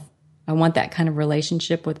myself. I want that kind of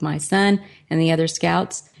relationship with my son and the other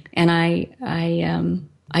Scouts. And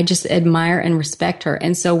I just admire and respect her.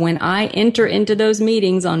 And so when I enter into those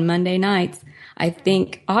meetings on Monday nights, I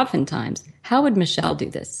think oftentimes, how would Michelle do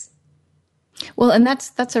this? Well, and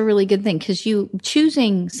that's a really good thing, because you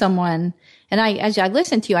choosing someone, and as I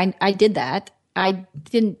listened to you, I did that. I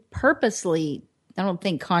didn't purposely, I don't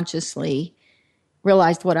think consciously,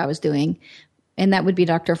 realized what I was doing. And that would be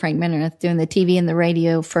Dr. Frank Meredith doing the TV and the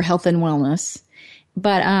radio for health and wellness.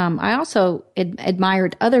 But I also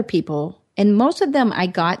admired other people, and most of them I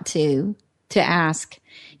got to ask,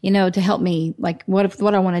 to help me, like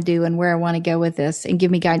what I want to do and where I want to go with this, and give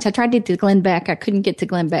me guidance. I tried to get to Glenn Beck. I couldn't get to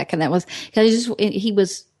Glenn Beck, and that was because he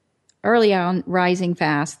was early on rising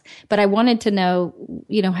fast. But I wanted to know,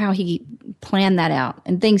 how he planned that out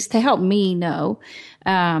and things to help me know.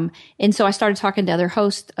 And so I started talking to other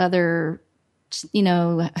hosts, other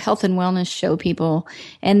health and wellness show people,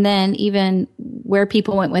 and then even where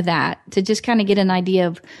people went with that, to just kind of get an idea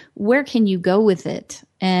of where can you go with it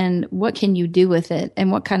and what can you do with it, and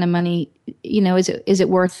what kind of money, is it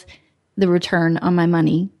worth the return on my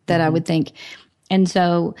money that I would think. And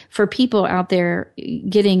so for people out there,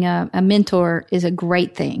 getting a mentor is a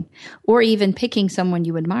great thing, or even picking someone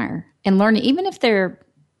you admire and learning, even if they're,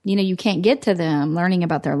 you can't get to them, learning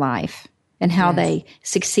about their life and how they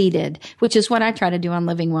succeeded, which is what I try to do on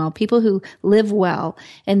Living Well. People who live well,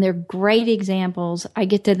 and they're great examples, I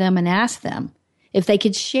get to them and ask them if they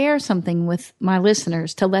could share something with my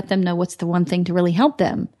listeners to let them know what's the one thing to really help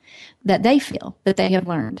them that they feel that they have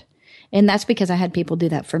learned. And that's because I had people do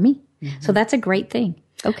that for me. Mm-hmm. So that's a great thing.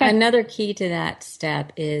 Okay. Another key to that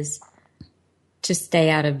step is to stay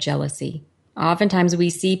out of jealousy. Oftentimes we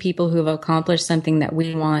see people who have accomplished something that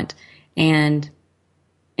we want, and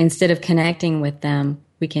instead of connecting with them,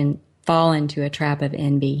 we can fall into a trap of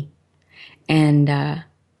envy. And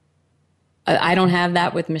I don't have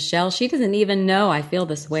that with Michelle. She doesn't even know I feel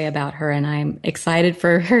this way about her, and I'm excited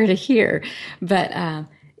for her to hear. But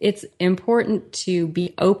it's important to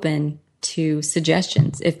be open to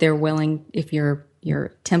suggestions if they're willing, if your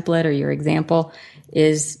template or your example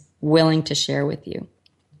is willing to share with you.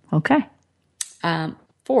 Okay.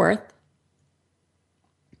 Fourth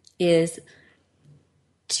is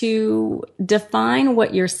to define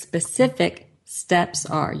what your specific steps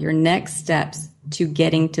are, your next steps to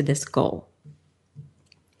getting to this goal.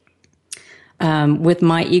 With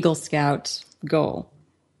my Eagle Scout goal,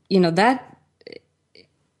 that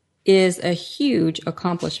is a huge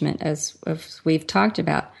accomplishment, as we've talked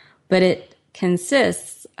about, but it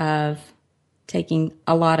consists of taking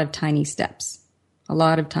a lot of tiny steps.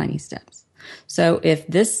 So if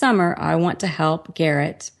this summer I want to help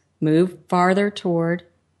Garrett move farther toward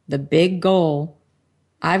the big goal,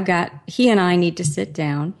 he and I need to sit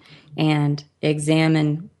down and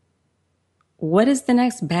examine what is the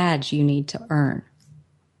next badge you need to earn.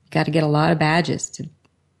 You got to get a lot of badges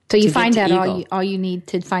So you find out all you need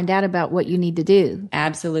to find out about what you need to do.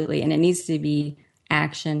 Absolutely. And it needs to be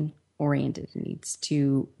action oriented. It needs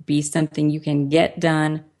to be something you can get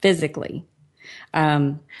done physically.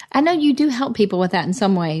 I know you do help people with that in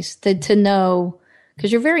some ways, to know,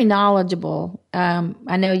 because you're very knowledgeable.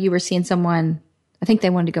 I know you were seeing someone, I think they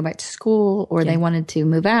wanted to go back to school, or they wanted to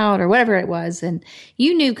move out, or whatever it was. And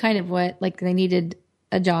you knew kind of what, like they needed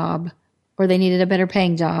a job or they needed a better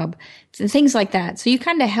paying job, things like that. So you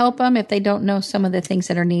kind of help them if they don't know some of the things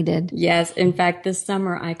that are needed. Yes. In fact, this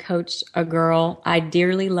summer I coached a girl. I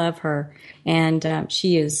dearly love her, and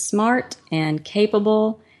she is smart and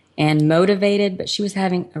capable and motivated, but she was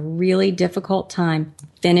having a really difficult time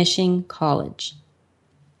finishing college.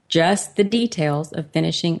 Just the details of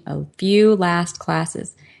finishing a few last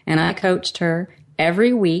classes. And I coached her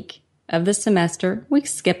every week of the semester. We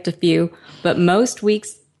skipped a few, but most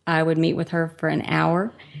weeks I would meet with her for an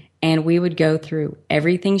hour, and we would go through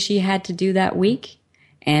everything she had to do that week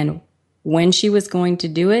and when she was going to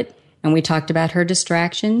do it. And we talked about her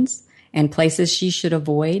distractions and places she should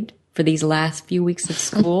avoid for these last few weeks of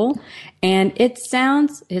school. And it's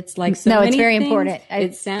like so many it's very things. important.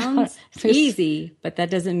 It sounds easy, but that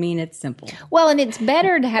doesn't mean it's simple. Well, and it's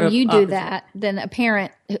better to have you do that than a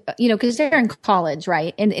parent, because they're in college,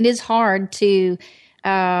 right? And it is hard to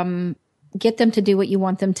get them to do what you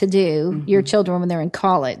want them to do, your children, when they're in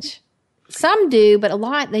college. Some do, but a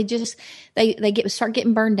lot, they start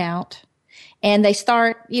getting burned out. And they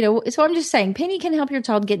start, so I'm just saying, Penny can help your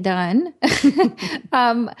child get done.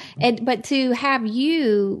 But to have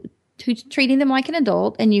you treating them like an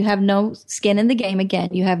adult, and you have no skin in the game again,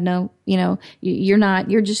 you have no,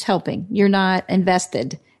 you're just helping. You're not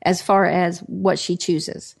invested as far as what she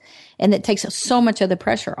chooses. And it takes so much of the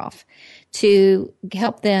pressure off to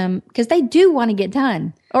help them, because they do want to get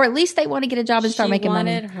done, or at least they want to get a job and start making money.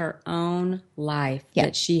 She wanted her own life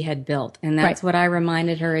that she had built. And that's what I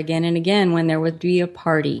reminded her again and again when there would be a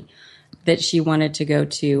party that she wanted to go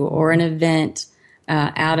to, or an event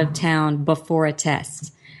out of town before a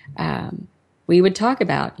test. We would talk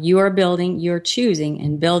about, you're choosing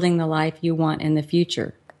and building the life you want in the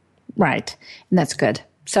future. Right. And that's good.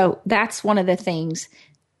 So that's one of the things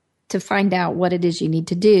to find out what it is you need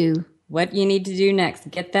to do. What you need to do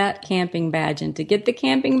next, get that camping badge. And to get the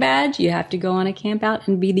camping badge, you have to go on a camp out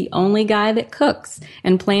and be the only guy that cooks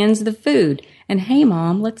and plans the food. And hey,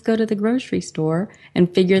 Mom, let's go to the grocery store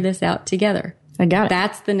and figure this out together. I got it.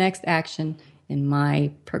 That's the next action in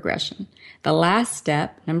my progression. The last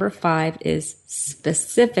step, number 5, is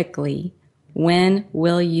specifically, when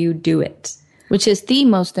will you do it? Which is the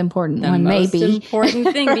most important one, maybe. The most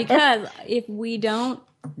important thing, because if we don't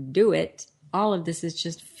do it, all of this is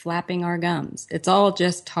just flapping our gums. It's all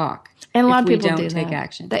just talk. And a lot of people don't do take that.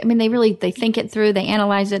 action. They think it through. They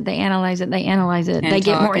analyze it. They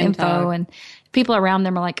get more info. And people around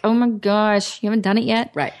them are like, oh my gosh, you haven't done it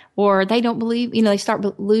yet? Right. Or they don't believe, they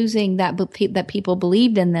start losing that people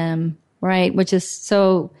believed in them, right? Which is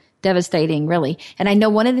so devastating, really. And I know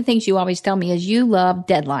one of the things you always tell me is you love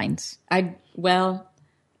deadlines. I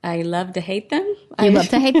love to hate them. You love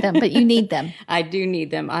to hate them, but you need them. I do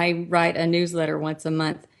need them. I write a newsletter once a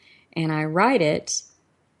month, and I write it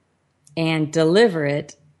and deliver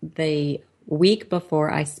it the week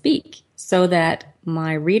before I speak, so that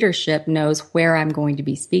my readership knows where I'm going to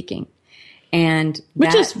be speaking.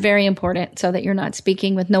 Which is very important, so that you're not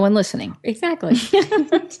speaking with no one listening. Exactly.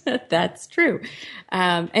 That's true.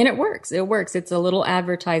 And it works. It works. It's a little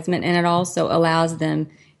advertisement, and it also allows them,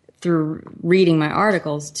 through reading my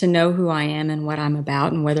articles, to know who I am and what I'm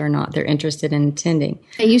about, and whether or not they're interested in attending.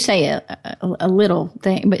 You say a little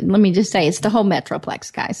thing, but let me just say, it's the whole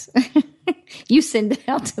Metroplex, guys. You send it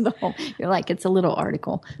out to the whole, you're like, it's a little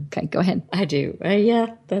article. Okay, go ahead. I do.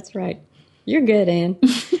 Yeah, that's right. You're good, Ann.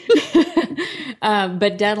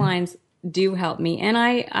 But deadlines do help me. And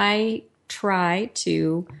I try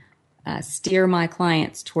to steer my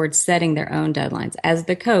clients towards setting their own deadlines. As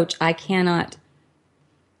the coach, I cannot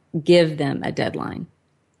give them a deadline.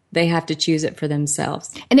 They have to choose it for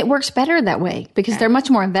themselves. And it works better that way, because they're much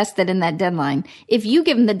more invested in that deadline. If you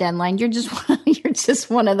give them the deadline, you're just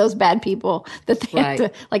one of those bad people that they have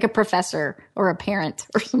to, like a professor or a parent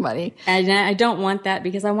or somebody. And I don't want that,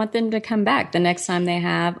 because I want them to come back the next time they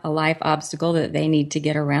have a life obstacle that they need to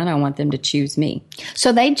get around. I want them to choose me.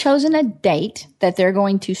 So they've chosen a date that they're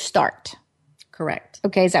going to start. Correct.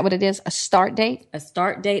 Okay, is that what it is? A start date? A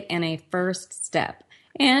start date and a first step.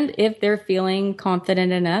 And if they're feeling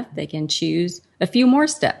confident enough, they can choose a few more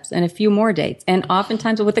steps and a few more dates. And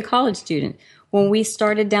oftentimes with a college student, when we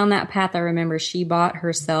started down that path, I remember she bought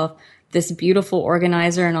herself this beautiful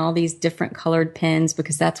organizer and all these different colored pens,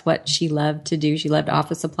 because that's what she loved to do. She loved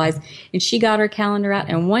office supplies. And she got her calendar out.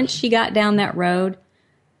 And once she got down that road,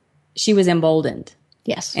 she was emboldened.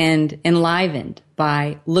 Yes. And enlivened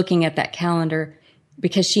by looking at that calendar,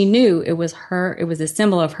 because she knew it was a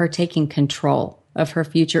symbol of her taking control of her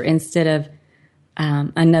future, instead of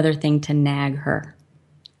another thing to nag her.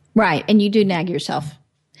 Right. And you do nag yourself.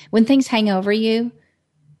 When things hang over you,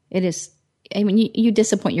 I mean, you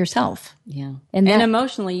disappoint yourself. Yeah. And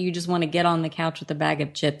emotionally, you just want to get on the couch with a bag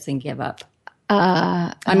of chips and give up.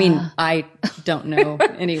 I don't know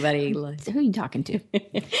anybody. Who are you talking to?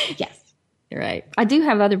 Yes. You're right. I do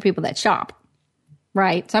have other people that shop.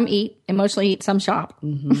 Right. Some emotionally eat, some shop.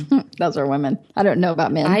 Mm-hmm. Those are women. I don't know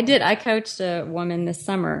about men. I coached a woman this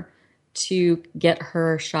summer to get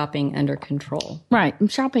her shopping under control. Right.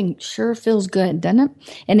 And shopping sure feels good, doesn't it?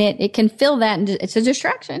 And it can feel that. And it's a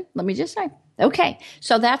distraction. Let me just say. Okay.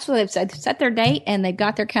 So that's what they've said. They've set their date and they've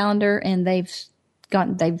got their calendar and they've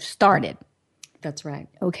started. That's right.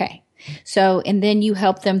 Okay. So, and then you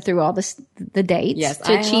help them through all the dates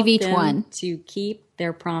to achieve each one. To keep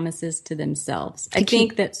their promises to themselves. I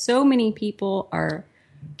think that so many people are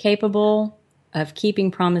capable of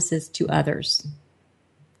keeping promises to others.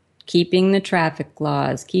 Keeping the traffic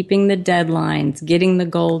laws, keeping the deadlines, getting the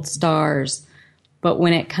gold stars. But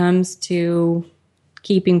when it comes to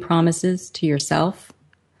keeping promises to yourself,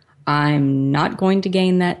 I'm not going to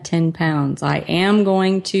gain that 10 pounds. I am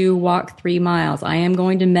going to walk 3 miles. I am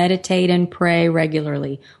going to meditate and pray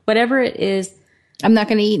regularly. Whatever it is. I'm not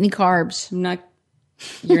going to eat any carbs.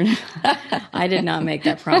 I did not make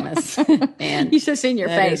that promise. And you just in your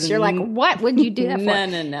face. You're like, what would you do that for?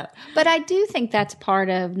 No. But I do think that's part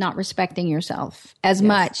of not respecting yourself as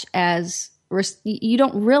much as you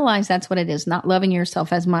don't realize that's what it is. Not loving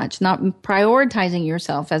yourself as much, not prioritizing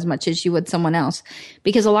yourself as much as you would someone else.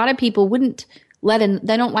 Because a lot of people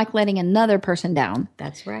they don't like letting another person down.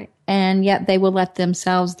 That's right. And yet they will let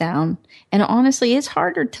themselves down. And honestly, it's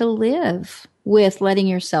harder to live with letting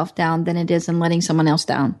yourself down than it is in letting someone else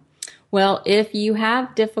down. Well, if you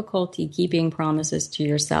have difficulty keeping promises to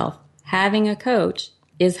yourself, having a coach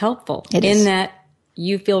is helpful in that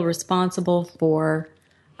you feel responsible for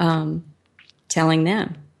telling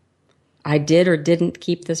them, I did or didn't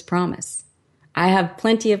keep this promise. I have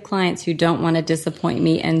plenty of clients who don't want to disappoint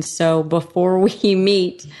me. And so before we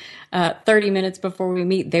meet, 30 minutes before we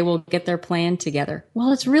meet, they will get their plan together.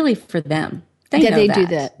 Well, it's really for them. They do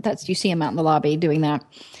that. That's, you see them out in the lobby doing that.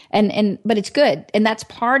 But it's good. And that's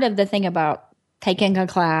part of the thing about taking a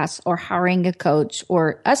class or hiring a coach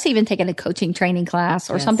or us even taking a coaching training class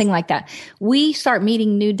or something like that. We start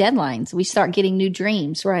meeting new deadlines. We start getting new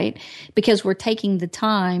dreams, right? Because we're taking the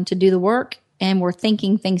time to do the work and we're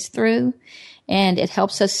thinking things through, and it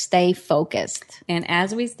helps us stay focused. And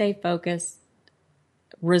as we stay focused,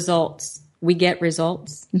 we get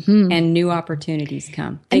results and new opportunities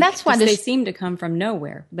come. And that's why they seem to come from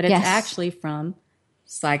nowhere, but it's actually from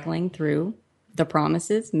cycling through the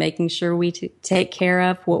promises, making sure we take care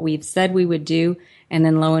of what we've said we would do. And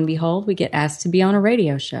then lo and behold, we get asked to be on a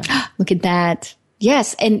radio show. Look at that.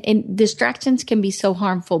 Yes. And distractions can be so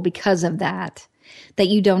harmful because of that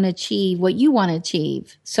you don't achieve what you want to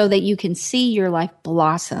achieve so that you can see your life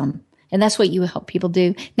blossom. And that's what you help people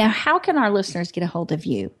do. Now, how can our listeners get a hold of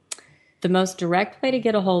you? The most direct way to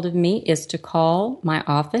get a hold of me is to call my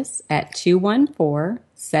office at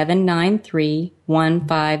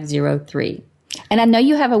 214-793-1503. And I know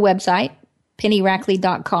you have a website,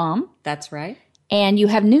 PennyRackley.com. That's right. And you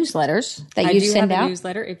have newsletters that you send out. I do have a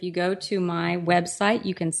newsletter. If you go to my website,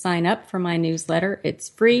 you can sign up for my newsletter. It's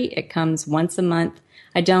free. It comes once a month.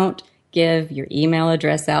 I don't give your email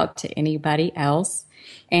address out to anybody else.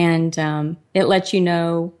 And it lets you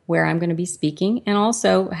know where I'm going to be speaking, and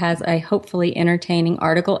also has a hopefully entertaining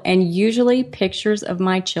article and usually pictures of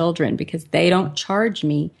my children, because they don't charge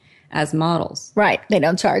me as models. Right. They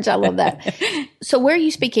don't charge. I love that. So where are you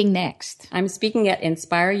speaking next? I'm speaking at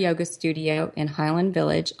Inspire Yoga Studio in Highland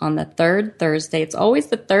Village on the third Thursday. It's always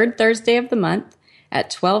the third Thursday of the month at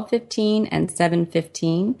 12:15 and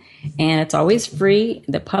 7:15. And it's always free.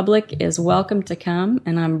 The public is welcome to come.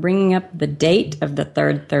 And I'm bringing up the date of the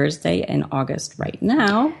third Thursday in August right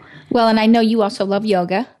now. Well, and I know you also love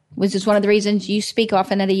yoga, which is one of the reasons you speak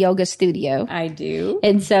often at a yoga studio. I do.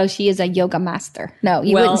 And so she is a yoga master. No,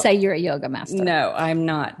 you wouldn't say you're a yoga master. No, I'm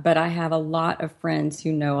not. But I have a lot of friends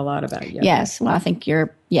who know a lot about yoga. Yes. Well, I think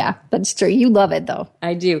that's true. You love it, though.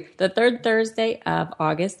 I do. The third Thursday of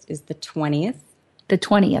August is the 20th. The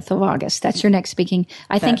 20th of August. That's your next speaking.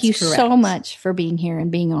 I thank you so much for being here and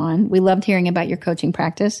being on. We loved hearing about your coaching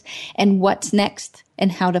practice and what's next and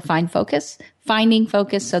how to find focus, finding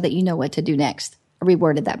focus so that you know what to do next. I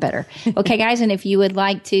reworded that better. Okay, guys. And if you would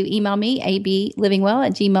like to email me,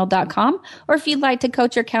 ablivingwell@gmail.com, or if you'd like to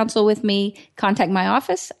coach or counsel with me, contact my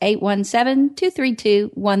office,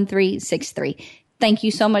 817-232-1363. Thank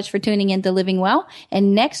you so much for tuning in to Living Well.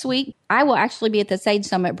 And next week, I will actually be at the Sage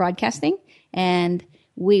Summit broadcasting, and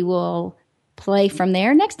we will play from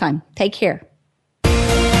there next time. Take care.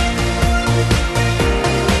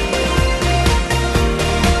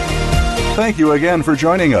 Thank you again for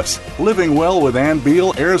joining us. Living Well with Ann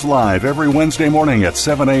Beal airs live every Wednesday morning at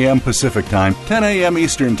 7 a.m. Pacific Time, 10 a.m.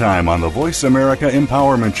 Eastern Time on the Voice America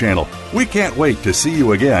Empowerment Channel. We can't wait to see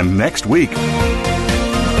you again next week.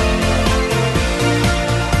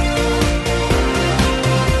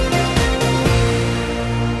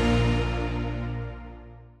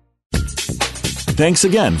 Thanks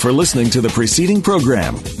again for listening to the preceding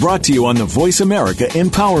program, brought to you on the Voice America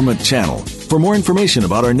Empowerment Channel. For more information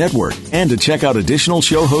about our network and to check out additional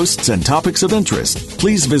show hosts and topics of interest,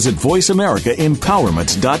 please visit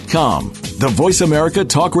voiceamericaempowerment.com. The Voice America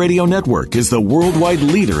Talk Radio Network is the worldwide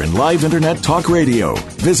leader in live Internet talk radio.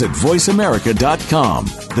 Visit voiceamerica.com.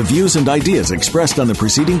 The views and ideas expressed on the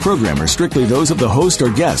preceding program are strictly those of the host or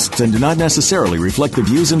guests and do not necessarily reflect the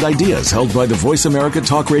views and ideas held by the Voice America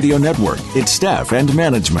Talk Radio Network, its staff, and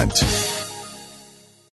management.